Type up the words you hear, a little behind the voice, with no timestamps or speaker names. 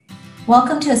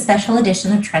Welcome to a special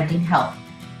edition of Trending Health,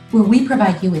 where we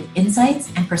provide you with insights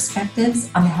and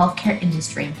perspectives on the healthcare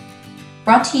industry.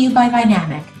 Brought to you by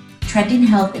Vynamic, Trending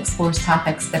Health explores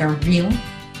topics that are real,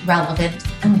 relevant,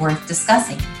 and worth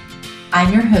discussing.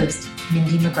 I'm your host,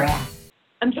 Mindy McGrath.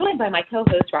 I'm joined by my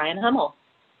co-host, Ryan Hummel.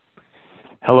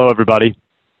 Hello, everybody.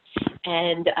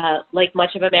 And like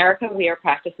much of America, we are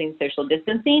practicing social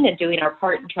distancing and doing our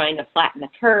part in trying to flatten the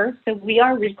curve, so we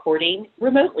are recording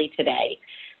remotely today.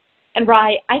 And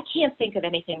Ryan, I can't think of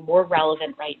anything more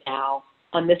relevant right now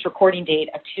on this recording date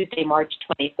of Tuesday, March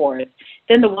 24th,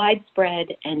 than the widespread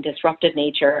and disruptive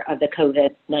nature of the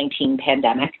COVID-19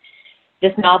 pandemic.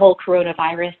 This novel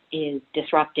coronavirus is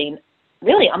disrupting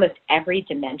really almost every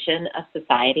dimension of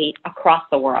society across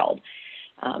the world.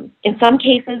 In some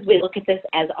cases, we look at this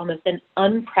as almost an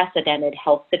unprecedented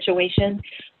health situation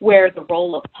where the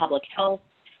role of public health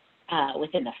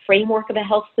within the framework of the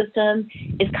health system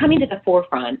is coming to the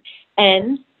forefront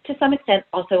and, to some extent,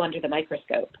 also under the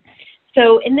microscope.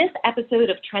 So in this episode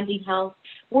of Trending Health,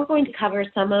 we're going to cover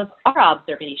some of our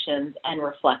observations and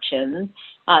reflections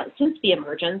since the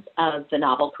emergence of the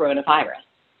novel coronavirus.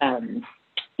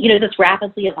 This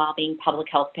rapidly evolving public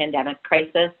health pandemic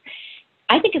crisis,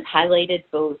 I think, has highlighted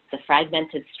both the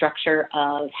fragmented structure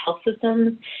of health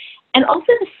systems and also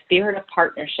the spirit of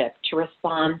partnership to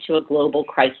respond to a global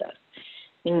crisis.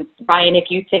 I mean, Ryan, if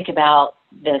you think about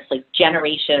this, like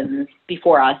generations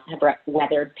before us have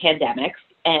weathered pandemics,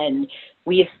 and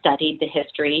we have studied the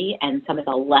history and some of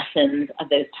the lessons of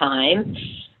those times,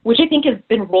 which I think has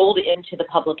been rolled into the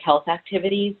public health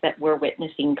activities that we're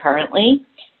witnessing currently.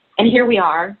 And here we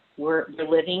are, we're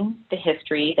living the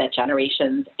history that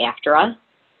generations after us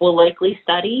will likely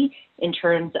study in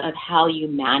terms of how you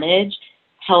manage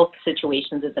health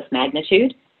situations of this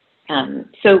magnitude.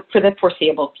 So for the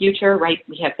foreseeable future, right,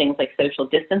 we have things like social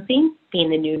distancing being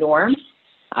the new norm.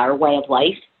 Our way of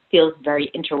life feels very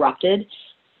interrupted.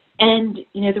 And,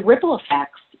 the ripple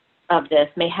effects of this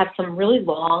may have some really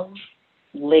long,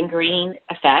 lingering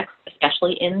effects,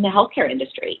 especially in the healthcare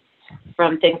industry,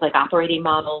 from things like operating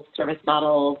models, service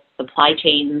models, supply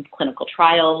chains, clinical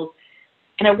trials.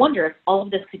 And I wonder if all of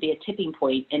this could be a tipping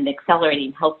point in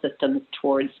accelerating health systems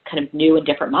towards kind of new and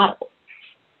different models.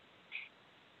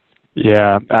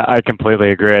 Yeah, I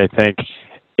completely agree. I think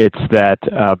it's that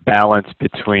balance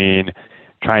between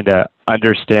trying to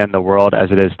understand the world as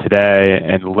it is today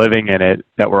and living in it,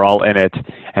 that we're all in it,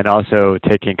 and also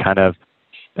taking kind of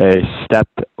a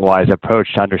stepwise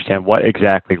approach to understand what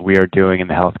exactly we are doing in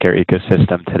the healthcare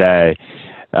ecosystem today,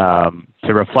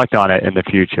 to reflect on it in the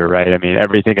future, right? I mean,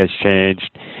 everything has changed.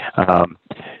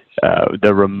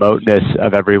 The remoteness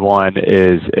of everyone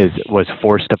was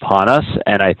forced upon us,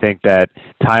 and I think that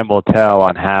time will tell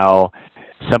on how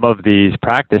some of these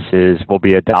practices will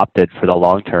be adopted for the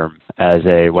long term as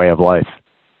a way of life.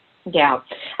 Yeah,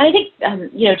 and I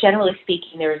think generally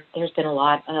speaking, there's been a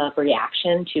lot of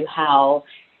reaction to how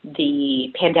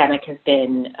the pandemic has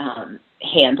been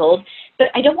handled, but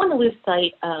I don't want to lose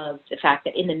sight of the fact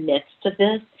that in the midst of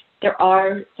this, there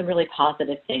are some really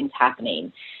positive things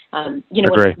happening. When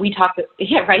we talk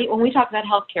about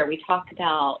healthcare, we talk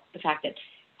about the fact that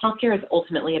healthcare is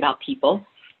ultimately about people.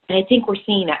 And I think we're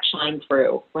seeing that shine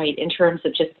through, right, in terms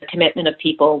of just the commitment of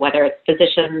people, whether it's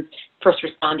physicians, first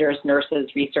responders, nurses,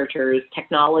 researchers,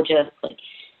 technologists, like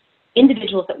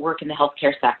individuals that work in the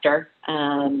healthcare sector,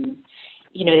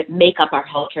 that make up our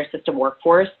healthcare system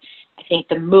workforce. I think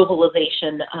the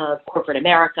mobilization of corporate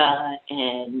America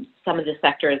and some of the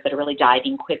sectors that are really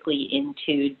diving quickly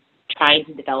into trying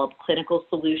to develop clinical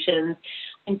solutions,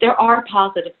 and there are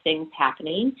positive things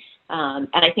happening. And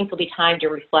I think there'll be time to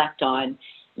reflect on,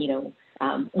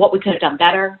 what we could have done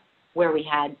better, where we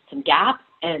had some gaps,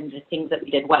 and the things that we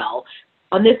did well.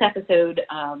 On this episode,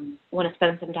 I want to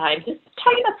spend some time just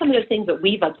talking about some of the things that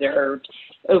we've observed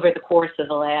over the course of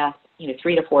the last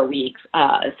 3 to 4 weeks.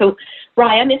 So,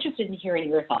 Ryan, I'm interested in hearing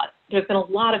your thoughts. There's been a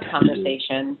lot of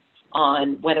conversation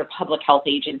on whether public health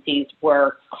agencies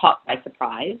were caught by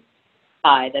surprise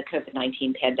by the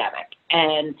COVID-19 pandemic.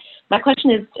 And my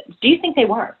question is, do you think they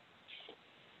were?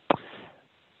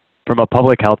 From a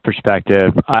public health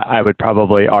perspective, I would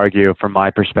probably argue from my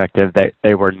perspective that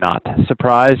they were not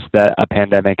surprised that a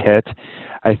pandemic hit.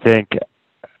 I think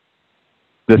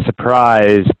the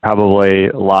surprise probably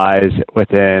lies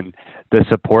within the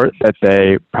support that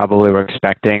they probably were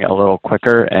expecting a little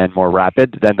quicker and more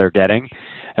rapid than they're getting.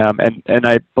 And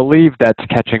I believe that's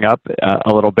catching up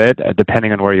a little bit,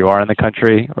 depending on where you are in the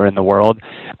country or in the world.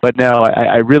 But no,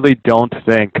 I really don't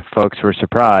think folks were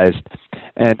surprised.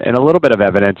 And a little bit of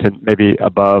evidence, and maybe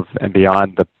above and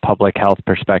beyond the public health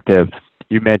perspective,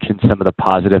 you mentioned some of the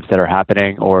positives that are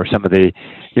happening or some of the,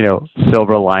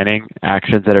 silver lining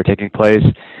actions that are taking place.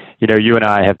 You and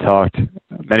I have talked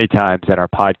many times in our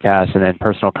podcast and in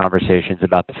personal conversations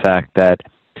about the fact that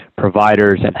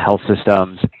providers and health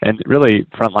systems and really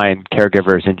frontline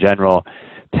caregivers in general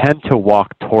tend to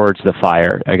walk towards the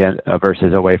fire again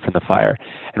versus away from the fire.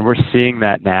 And we're seeing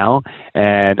that now.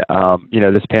 And,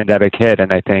 this pandemic hit,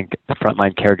 and I think the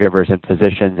frontline caregivers and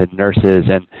physicians and nurses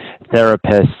and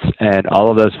therapists and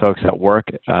all of those folks that work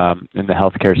in the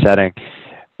healthcare setting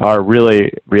are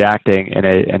really reacting in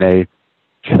a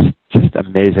just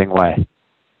amazing way.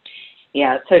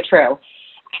 Yeah, so true.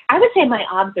 I would say my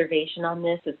observation on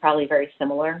this is probably very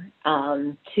similar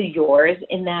to yours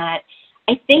in that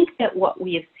I think that what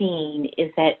we have seen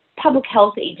is that public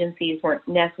health agencies weren't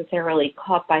necessarily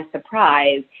caught by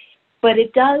surprise, but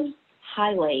it does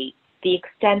highlight the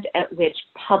extent at which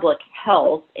public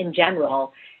health in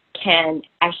general can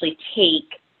actually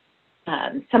take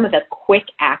some of the quick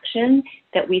action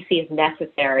that we see as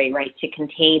necessary, right, to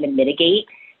contain and mitigate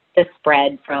the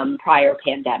spread from prior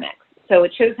pandemics. So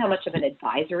it shows how much of an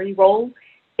advisory role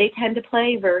they tend to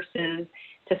play versus,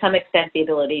 to some extent, the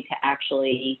ability to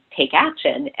actually take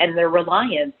action and their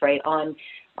reliance, right, on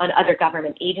other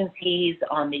government agencies,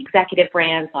 on the executive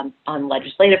branch, on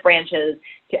legislative branches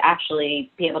to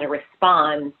actually be able to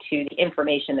respond to the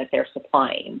information that they're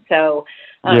supplying. So,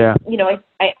 I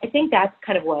think that's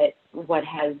kind of what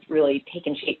has really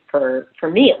taken shape for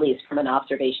me, at least from an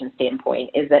observation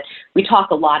standpoint, is that we talk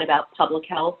a lot about public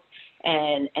health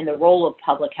and the role of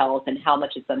public health and how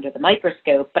much it's under the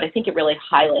microscope, but I think it really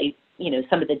highlights,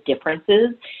 some of the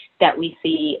differences that we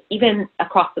see even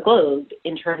across the globe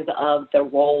in terms of the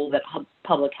role that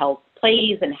public health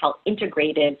plays and how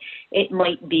integrated it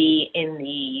might be in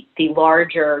the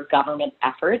larger government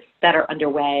efforts that are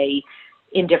underway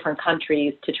in different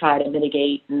countries to try to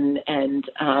mitigate and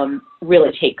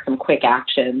really take some quick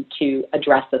action to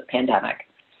address this pandemic.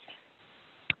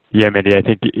 Yeah, Mindy, I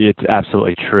think it's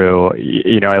absolutely true.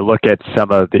 I look at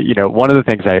some of the, one of the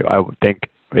things I would think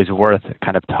is worth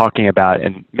kind of talking about,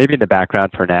 and maybe in the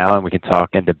background for now, and we can talk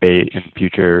and debate in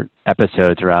future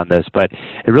episodes around this, but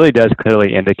it really does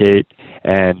clearly indicate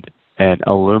and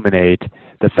illuminate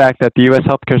the fact that the U.S.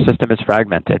 healthcare system is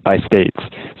fragmented by states.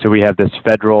 So we have this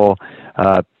federal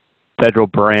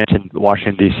branch in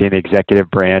Washington, D.C., and the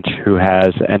executive branch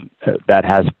that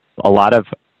has a lot of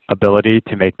ability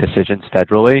to make decisions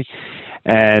federally.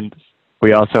 And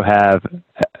we also have,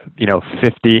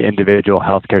 50 individual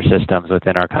healthcare systems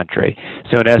within our country.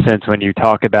 So in essence, when you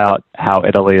talk about how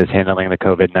Italy is handling the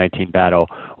COVID-19 battle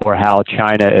or how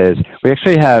China is, we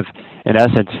actually have, in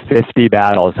essence, 50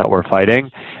 battles that we're fighting.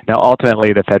 Now,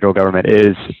 ultimately, the federal government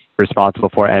is responsible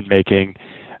for and making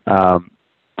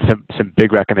some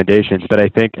big recommendations, but I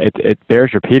think it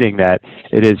bears repeating that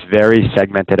it is very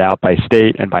segmented out by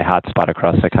state and by hotspot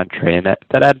across the country, and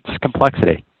that adds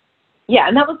complexity. Yeah,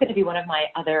 and that was going to be one of my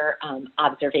other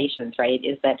observations, right,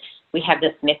 is that we have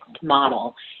this mixed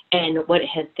model. And what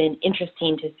has been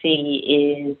interesting to see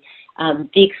is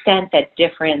the extent that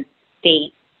different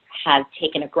states have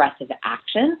taken aggressive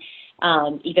action,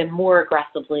 even more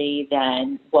aggressively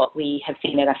than what we have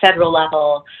seen at a federal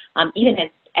level, even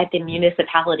at the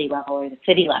municipality level or the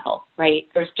city level, right?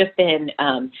 There's just been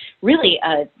really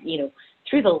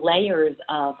through the layers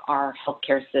of our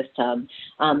healthcare system,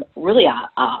 really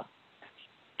a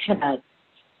kind of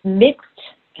a mixed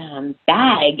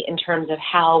bag in terms of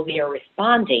how we are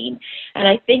responding. And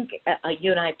I think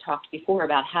you and I have talked before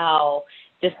about how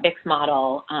this mixed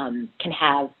model can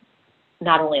have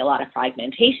not only a lot of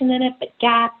fragmentation in it, but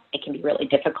gaps. It can be really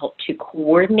difficult to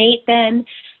coordinate then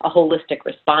a holistic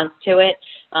response to it.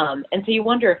 And so you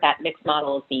wonder if that mixed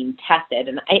model is being tested.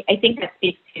 And I think that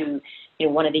speaks to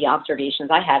one of the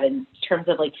observations I have in terms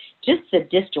of just the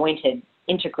disjointed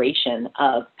integration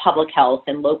of public health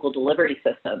and local delivery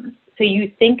systems. So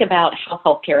you think about how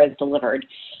healthcare is delivered.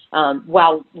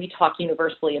 While we talk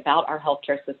universally about our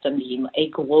healthcare system being a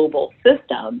global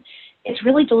system, it's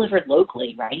really delivered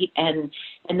locally, right? And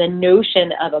the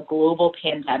notion of a global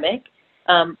pandemic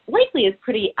likely is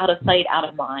pretty out of sight, out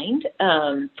of mind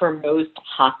for most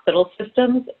hospital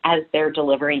systems as they're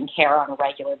delivering care on a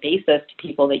regular basis to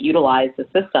people that utilize the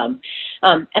system.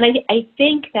 And I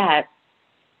think that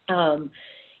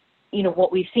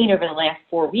what we've seen over the last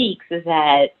 4 weeks is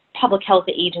that public health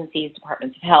agencies,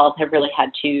 departments of health, have really had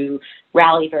to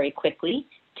rally very quickly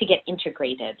to get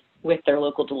integrated with their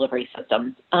local delivery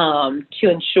systems to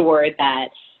ensure that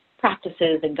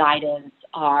practices and guidance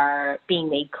are being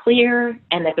made clear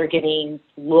and that they're giving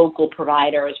local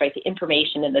providers, right, the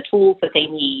information and the tools that they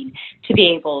need to be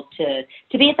able to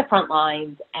be at the front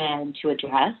lines and to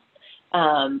address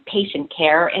patient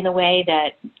care in a way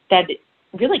that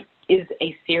really is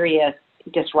a serious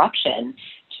disruption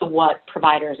to what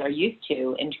providers are used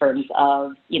to in terms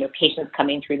of, patients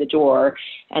coming through the door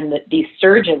and these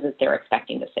surges that they're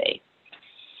expecting to see.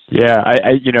 Yeah,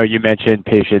 you mentioned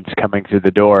patients coming through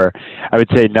the door. I would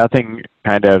say nothing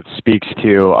kind of speaks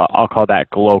to, I'll call that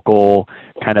global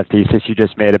kind of thesis you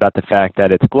just made about the fact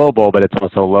that it's global, but it's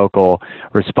also local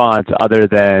response, other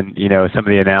than, some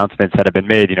of the announcements that have been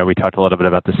made. We talked a little bit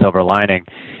about the silver lining.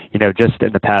 Just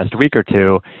in the past week or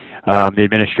two, the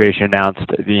administration announced,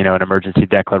 an emergency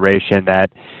declaration that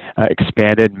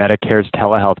expanded Medicare's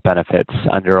telehealth benefits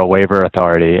under a waiver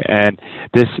authority. And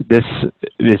this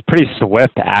is pretty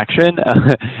swift action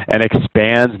and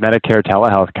expands Medicare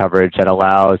telehealth coverage that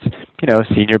allows,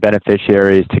 senior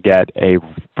beneficiaries to get a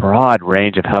broad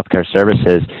range of healthcare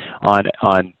services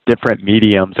on different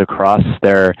mediums across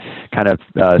their kind of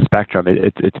spectrum.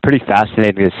 It's pretty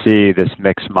fascinating to see this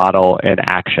mixed model in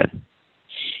action.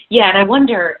 Yeah, and I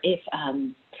wonder if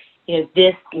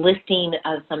this lifting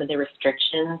of some of the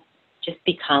restrictions just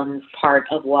becomes part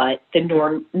of what the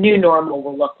new normal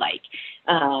will look like.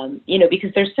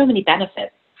 Because there's so many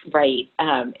benefits, right?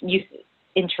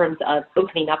 In terms of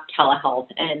opening up telehealth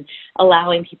and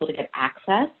allowing people to get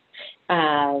access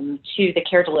to the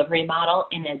care delivery model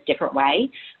in a different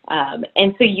way.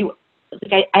 And so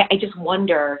I just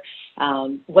wonder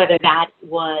whether that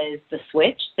was the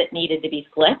switch that needed to be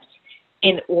flipped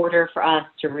in order for us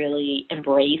to really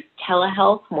embrace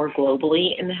telehealth more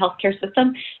globally in the healthcare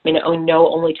system. I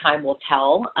know only time will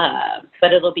tell,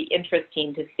 but it'll be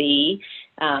interesting to see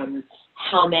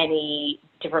how many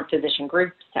different physician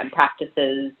groups and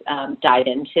practices dive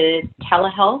into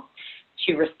telehealth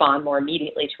to respond more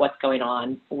immediately to what's going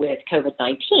on with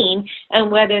COVID-19,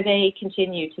 and whether they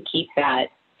continue to keep that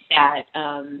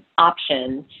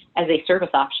option as a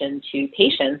service option to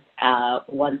patients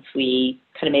once we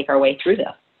kind of make our way through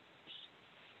this.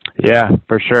 Yeah,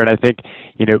 for sure. And I think,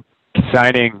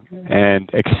 signing and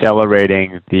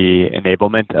accelerating the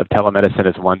enablement of telemedicine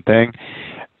is one thing.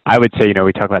 I would say,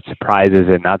 we talk about surprises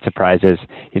and not surprises.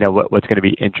 What's going to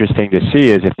be interesting to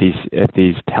see is if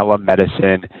these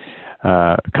telemedicine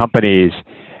companies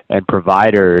and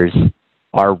providers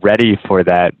are ready for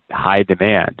that high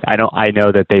demand. I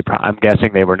know that I'm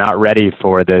guessing they were not ready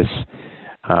for this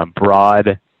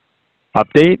broad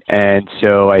update, and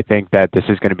so I think that this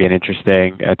is going to be an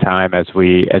interesting time as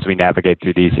we navigate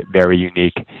through these very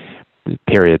unique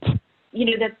periods.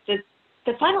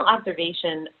 The final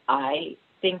observation I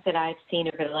think that I've seen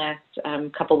over the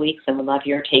last couple weeks, and would love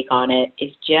your take on it,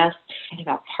 is just kind of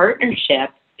a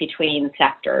partnership between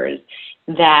sectors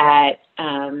that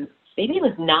maybe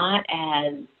was not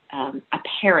as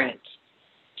apparent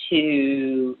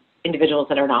to individuals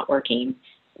that are not working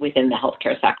within the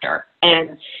healthcare sector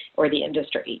or the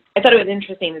industry. I thought it was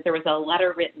interesting that there was a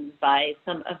letter written by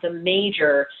some of the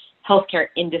major healthcare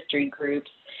industry groups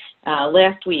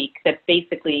last week that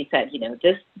basically said,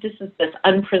 this is this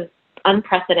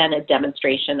unprecedented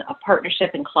demonstration of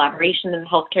partnership and collaboration in the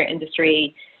healthcare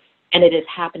industry, and it is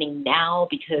happening now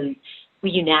because we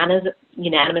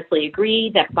unanimously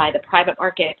agree that by the private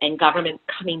market and government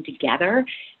coming together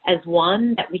as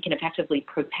one, that we can effectively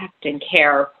protect and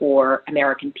care for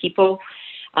American people.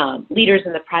 Leaders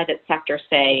in the private sector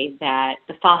say that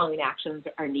the following actions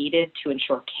are needed to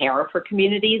ensure care for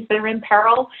communities that are in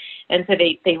peril. And so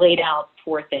they laid out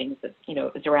 4 things. It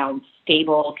was around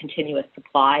stable, continuous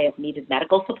supply of needed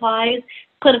medical supplies,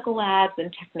 clinical labs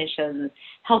and technicians,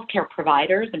 healthcare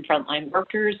providers and frontline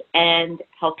workers, and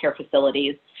healthcare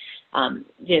facilities.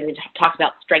 They talked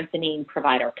about strengthening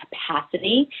provider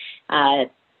capacity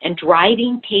and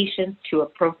driving patients to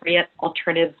appropriate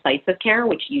alternative sites of care,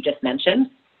 which you just mentioned.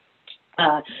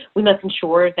 We must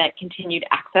ensure that continued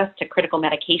access to critical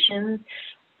medications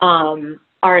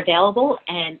are available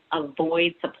and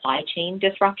avoid supply chain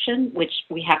disruption, which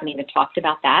we haven't even talked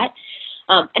about that.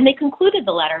 And they concluded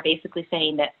the letter basically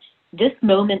saying that this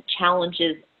moment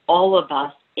challenges all of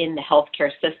us in the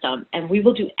healthcare system, and we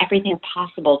will do everything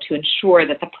possible to ensure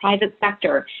that the private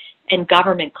sector and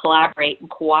government collaborate and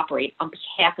cooperate on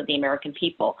behalf of the American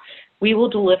people. We will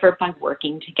deliver by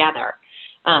working together.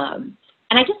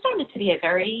 And I just found it to be a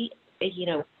very,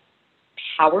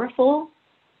 powerful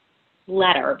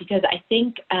letter, because I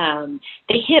think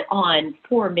they hit on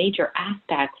 4 major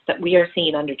aspects that we are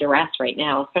seeing under duress right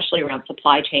now, especially around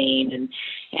supply chain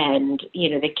and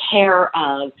the care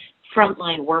of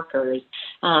frontline workers.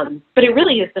 But it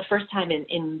really is the first time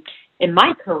in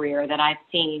my career that I've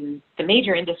seen the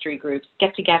major industry groups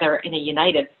get together in a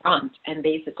united front and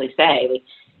basically say,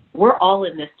 we're all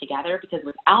in this together, because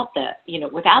without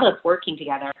us working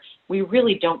together, we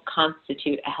really don't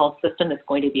constitute a health system that's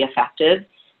going to be effective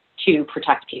to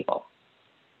protect people.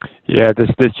 Yeah, this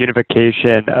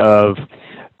unification of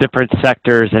different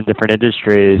sectors and different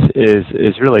industries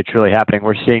is really truly happening.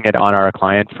 We're seeing it on our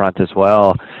client front as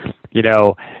well.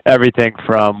 Everything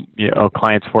from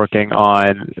clients working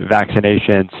on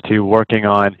vaccinations to working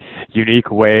on unique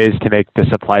ways to make the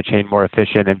supply chain more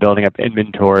efficient and building up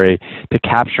inventory, to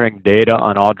capturing data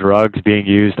on all drugs being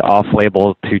used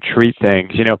off-label to treat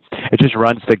things. It just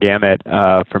runs the gamut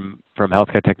from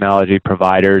healthcare technology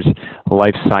providers,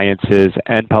 life sciences,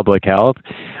 and public health,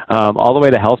 all the way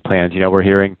to health plans. We're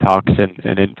hearing talks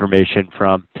and information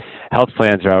from health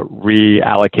plans about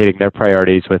reallocating their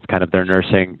priorities with kind of their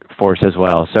nursing force as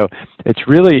well. So it's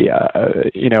really,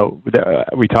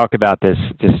 we talk about this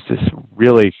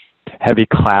really heavy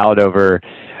cloud over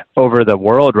the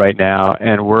world right now,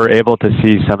 and we're able to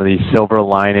see some of these silver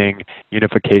lining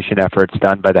unification efforts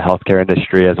done by the healthcare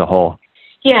industry as a whole.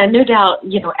 Yeah, no doubt.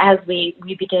 As we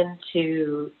begin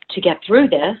to get through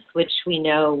this, which we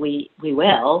know we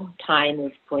will, time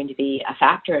is going to be a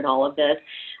factor in all of this.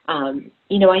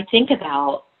 I think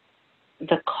about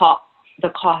the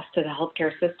cost to the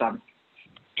healthcare system,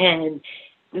 and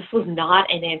this was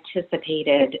not an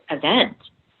anticipated event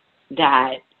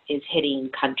that is hitting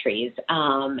countries.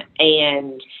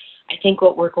 And I think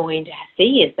what we're going to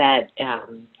see is that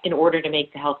in order to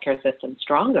make the healthcare system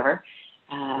stronger,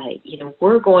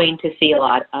 we're going to see a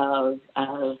lot of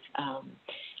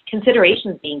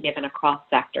considerations being given across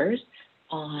sectors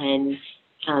on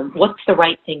what's the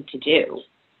right thing to do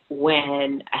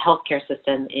when a healthcare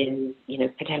system is,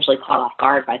 potentially caught off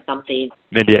guard by something.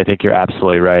 Mindy, I think you're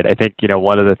absolutely right. I think,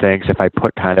 one of the things, if I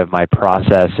put kind of my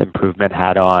process improvement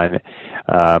hat on,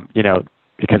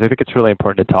 because I think it's really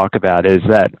important to talk about, is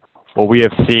that what we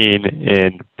have seen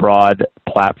in broad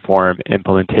platform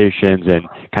implementations and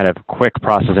kind of quick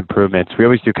process improvements, we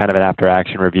always do kind of an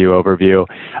after-action overview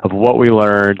of what we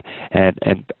learned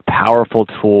and powerful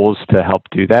tools to help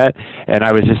do that. And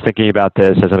I was just thinking about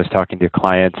this as I was talking to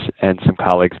clients and some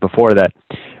colleagues before, that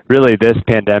really this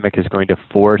pandemic is going to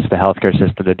force the healthcare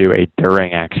system to do a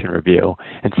during-action review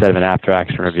instead of an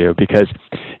after-action review. Because,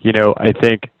 I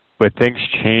think with things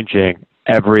changing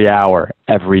every hour,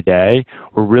 every day,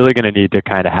 we're really going to need to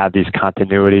kind of have these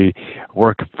continuity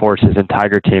workforces and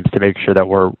tiger teams to make sure that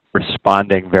we're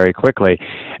responding very quickly.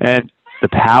 And the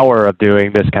power of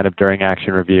doing this kind of during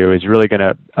action review is really going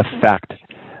to affect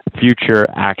future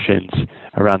actions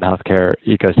around the healthcare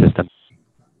ecosystem.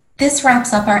 This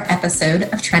wraps up our episode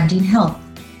of Trending Health.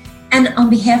 And on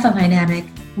behalf of Vynamic,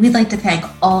 we'd like to thank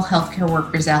all healthcare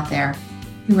workers out there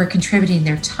who are contributing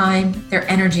their time, their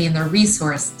energy, and their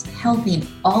resource to helping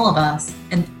all of us,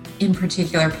 and in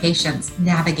particular patients,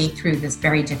 navigate through this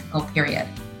very difficult period.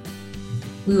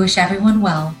 We wish everyone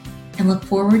well and look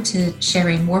forward to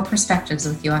sharing more perspectives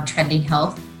with you on Trending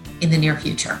Health in the near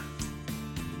future.